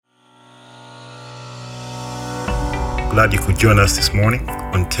Glad you could join us this morning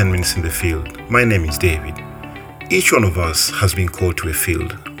on 10 Minutes in the Field. My name is David. Each one of us has been called to a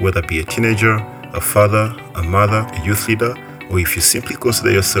field, whether it be a teenager, a father, a mother, a youth leader, or if you simply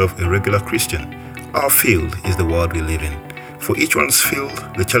consider yourself a regular Christian. Our field is the world we live in. For each one's field,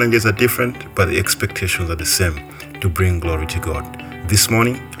 the challenges are different, but the expectations are the same, to bring glory to God. This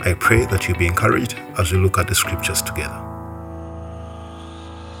morning, I pray that you'll be encouraged as we look at the scriptures together.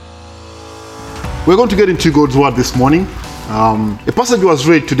 We're going to get into God's word this morning. A passage was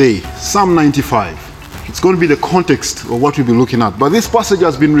read today, Psalm 95. It's going to be the context of what we'll be looking at. But this passage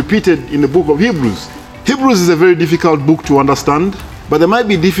has been repeated in the book of Hebrews. Hebrews is a very difficult book to understand, but there might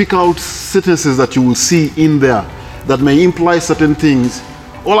be difficult sentences that you will see in there that may imply certain things.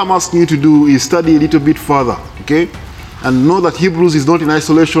 All I'm asking you to do is study a little bit further, okay? And know that Hebrews is not in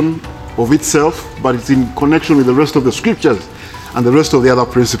isolation of itself, but it's in connection with the rest of the scriptures and the rest of the other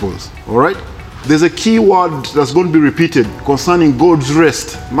principles, all right? There's a key word that's going to be repeated concerning God's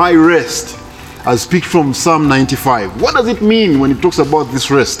rest, my rest, as speak from Psalm 95. What does it mean when it talks about this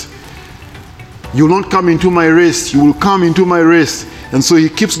rest? You will not come into my rest, you will come into my rest. And so he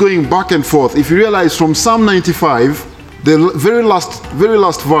keeps going back and forth. If you realize from Psalm 95, the very last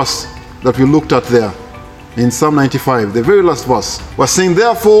verse that we looked at there, in Psalm 95, the very last verse, was saying,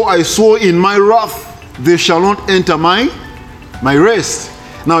 therefore I swore in my wrath, they shall not enter my rest.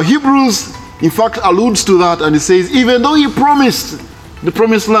 Now Hebrews, in fact, alludes to that, and it says, even though he promised the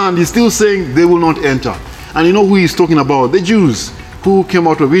promised land, he's still saying they will not enter. And you know who he's talking about? The Jews who came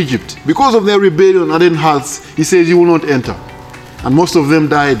out of Egypt. Because of their rebellion and hardened hearts, he says you will not enter. And most of them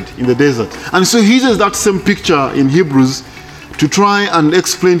died in the desert. And so he uses that same picture in Hebrews to try and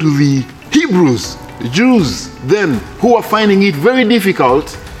explain to the Hebrews, the Jews then, who are finding it very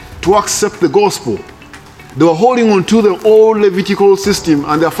difficult to accept the gospel. They were holding on to the old Levitical system,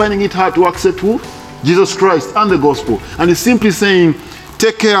 and they're finding it hard to accept who? Jesus Christ and the gospel. And he's simply saying,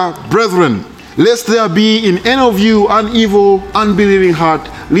 take care, brethren, lest there be in any of you an evil, unbelieving heart,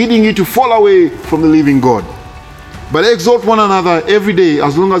 leading you to fall away from the living God. But exhort one another every day,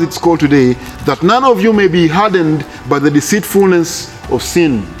 as long as it's called today, that none of you may be hardened by the deceitfulness of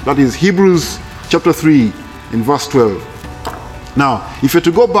sin. That is Hebrews chapter 3 in verse 12. Now, if you're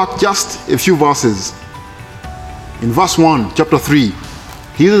to go back just a few verses, in verse 1, chapter 3,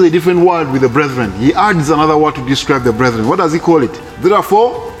 he uses a different word with the brethren. He adds another word to describe the brethren. What does he call it?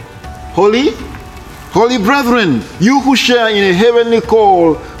 Therefore, holy brethren, you who share in a heavenly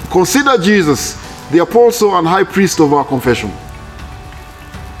call, consider Jesus, the apostle and high priest of our confession.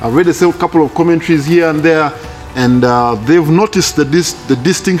 I've read a couple of commentaries here and there, and they've noticed the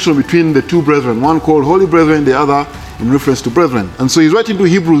distinction between the two brethren, one called holy brethren, the other in reference to brethren. And so he's writing to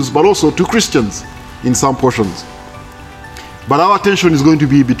Hebrews, but also to Christians in some portions. But our attention is going to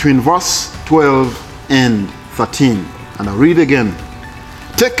be between verse 12 and 13. And I'll read again.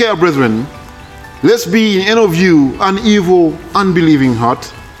 Take care, brethren, lest be in any of you an evil, unbelieving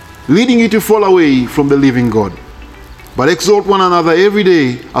heart, leading you to fall away from the living God. But exhort one another every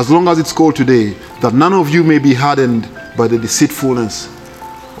day, as long as it's called today, that none of you may be hardened by the deceitfulness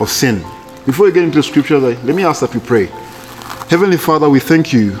of sin. Before we get into the scriptures, let me ask that we pray. Heavenly Father, we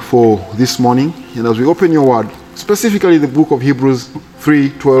thank you for this morning. And as we open your word, specifically the book of Hebrews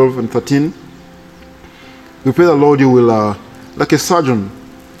 3, 12 and 13, we pray that, Lord, you will, like a surgeon,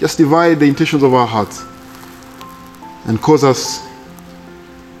 just divide the intentions of our hearts and cause us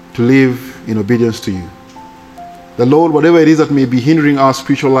to live in obedience to you. The Lord, whatever it is that may be hindering our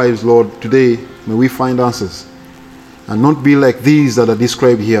spiritual lives, Lord, today may we find answers and not be like these that are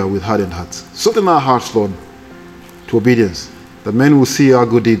described here with hardened hearts. Soften our hearts, Lord, to obedience, that men will see our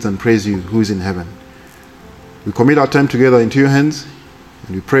good deeds and praise you who is in heaven. We commit our time together into your hands,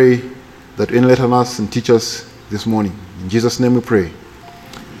 and we pray that you enlighten us and teach us this morning. In Jesus' name we pray.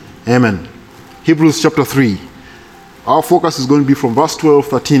 Amen. Hebrews chapter 3. Our focus is going to be from verse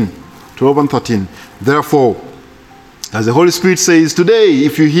 12 and 13. Therefore, as the Holy Spirit says, today,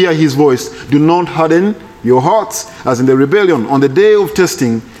 if you hear his voice, do not harden your hearts, as in the rebellion on the day of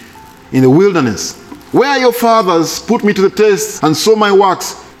testing in the wilderness, where your fathers put me to the test and saw my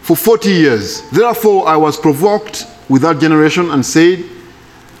works for 40 years. Therefore I was provoked with that generation and said,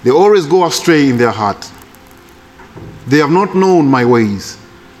 they always go astray in their heart. They have not known my ways.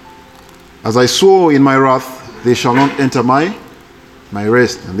 As I swore in my wrath, they shall not enter my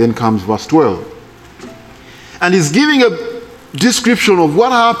rest. And then comes verse 12. And he's giving a description of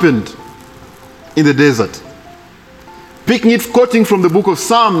what happened in the desert, picking it, quoting from the book of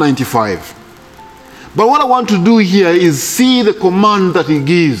Psalm 95. But what I want to do here is see the command that he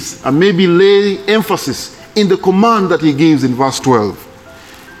gives and maybe lay emphasis in the command that he gives in verse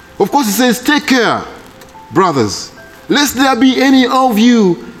 12. Of course, he says, take care, brothers, lest there be any of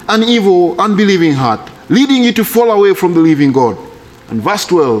you an evil, unbelieving heart, leading you to fall away from the living God. And verse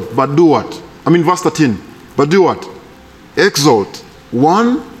 12, but do what? Verse 13, but do what? Exhort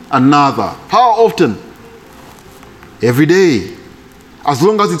one another. How often? Every day. As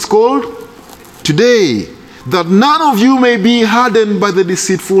long as it's called today, that none of you may be hardened by the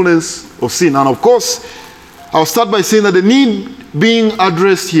deceitfulness of sin. And of course, I'll start by saying that the need being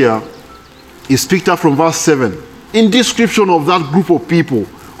addressed here is picked up from verse 7, in description of that group of people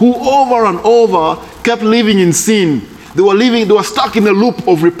who over and over kept living in sin. They were stuck in a loop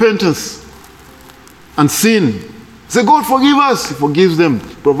of repentance and sin. Say, God, forgive us. He forgives them,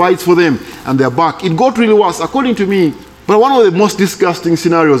 provides for them, and they're back. It got really worse, according to me. But one of the most disgusting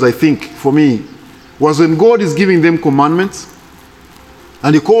scenarios, I think, for me, was when God is giving them commandments,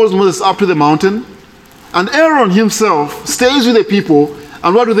 and he calls Moses up to the mountain, and Aaron himself stays with the people,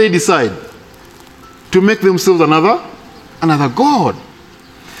 and what do they decide? To make themselves another God.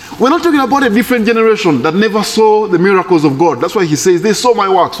 We're not talking about a different generation that never saw the miracles of God. That's why he says, they saw my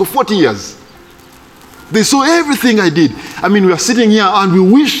works for 40 years. They saw everything I did. We are sitting here and we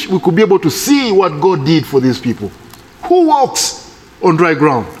wish we could be able to see what God did for these people. Who walks on dry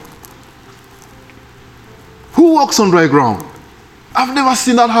ground? Who walks on dry ground? I've never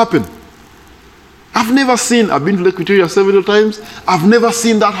seen that happen. I've been to Lake Victoria several times. I've never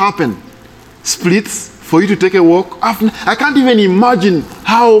seen that happen. Splits for you to take a walk. I can't even imagine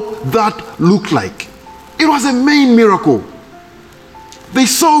how that looked like. It was a main miracle. They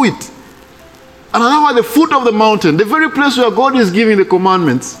saw it. And now at the foot of the mountain, the very place where God is giving the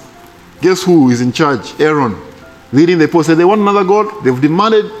commandments, guess who is in charge? Aaron. Leading the people, said they want another God. They've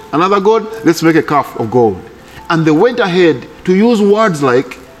demanded another God. Let's make a calf of gold. And they went ahead to use words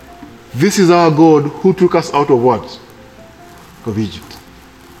like, this is our God who took us out of what? Of Egypt.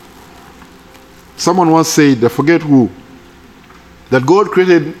 Someone once said, I forget who, that God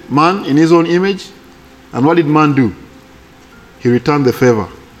created man in his own image. And what did man do? He returned the favor.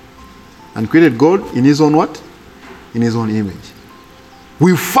 And created God in his own what? In his own image.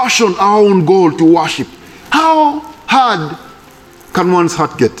 We fashioned our own God to worship. How hard can one's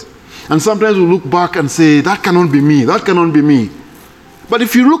heart get? And sometimes we look back and say, that cannot be me, that cannot be me. But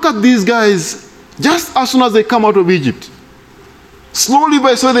if you look at these guys, just as soon as they come out of Egypt, slowly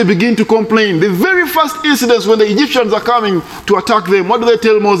by slowly they begin to complain. The very first incidents when the Egyptians are coming to attack them, what do they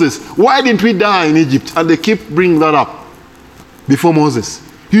tell Moses? Why didn't we die in Egypt? And they keep bringing that up before Moses.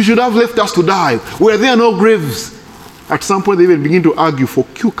 You should have left us to die. Were there no graves? At some point they even begin to argue for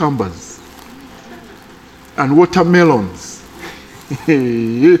cucumbers and watermelons.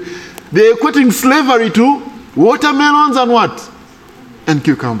 They're equating slavery to watermelons and what? And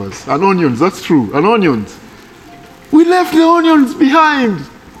cucumbers and onions. That's true. And onions. We left the onions behind.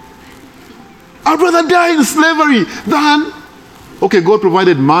 I'd rather die in slavery than... Okay, God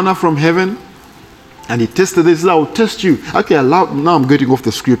provided manna from heaven. And he tested this. I will test you. Okay, now I'm getting off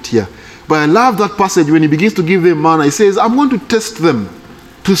the script here. But I love that passage when he begins to give them manna. He says, I'm going to test them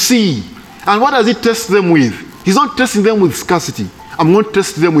to see. And what does he test them with? He's not testing them with scarcity. I'm going to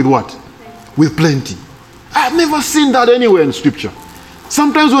test them with what? With plenty. I've never seen that anywhere in scripture.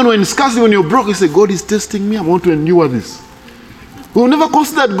 Sometimes when we're in scarcity, when you're broke, you say, God is testing me. I want to endure this. We'll never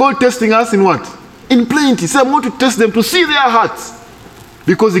consider God testing us in what? In plenty. He said, I want to test them to see their hearts.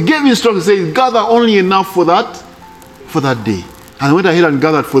 Because he gave instructions, he said, gather only enough for that day. And I went ahead and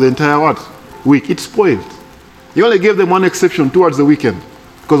gathered for the entire what? Week. It spoiled. He only gave them one exception towards the weekend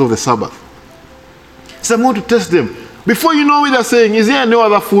because of the Sabbath. He said, I'm going to test them. Before you know it, they're saying, is there no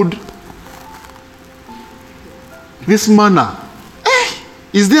other food? This manna.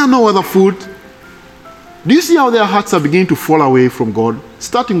 Is there no other food? Do you see how their hearts are beginning to fall away from God?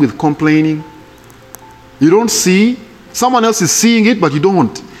 Starting with complaining. You don't see. Someone else is seeing it, but you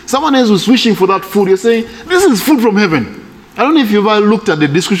don't. Someone else is wishing for that food. You're saying, this is food from heaven. I don't know if you've ever looked at the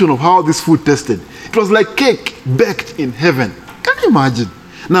description of how this food tasted. It was like cake baked in heaven. Can you imagine?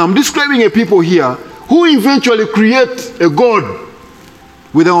 Now, I'm describing a people here who eventually create a God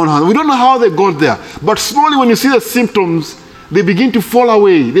with their own hands. We don't know how they got there. But slowly, when you see the symptoms, they begin to fall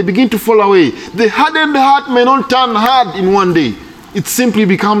away. They begin to fall away. The hardened heart may not turn hard in one day. It simply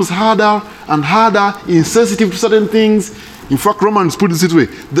becomes harder and harder, insensitive to certain things. In fact, Romans put it this way,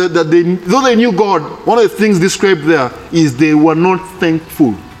 though they knew God, one of the things described there is they were not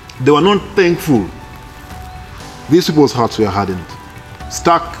thankful. They were not thankful. These people's hearts were hardened,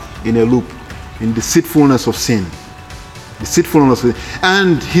 stuck in a loop, in deceitfulness of sin. Deceitfulness of sin.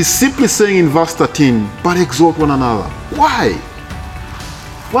 And he's simply saying in verse 13, but exhort one another. Why?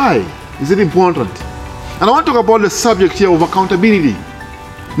 Why is it important? And I want to talk about the subject here of accountability.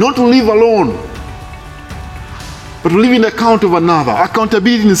 Not to live alone. but we live in the account of another.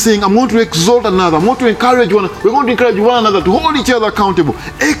 Accountability is saying, I'm going to exalt another. I'm going to encourage one. We're going to encourage one another to hold each other accountable.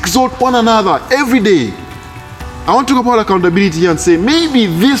 Exalt one another every day. I want to talk about accountability here and say, maybe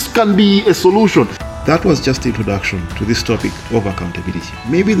this can be a solution. That was just the introduction to this topic of accountability.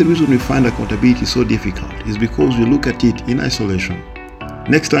 Maybe the reason we find accountability so difficult is because we look at it in isolation.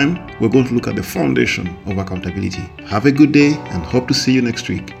 Next time, we're going to look at the foundation of accountability. Have a good day and hope to see you next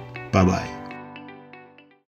week. Bye-bye.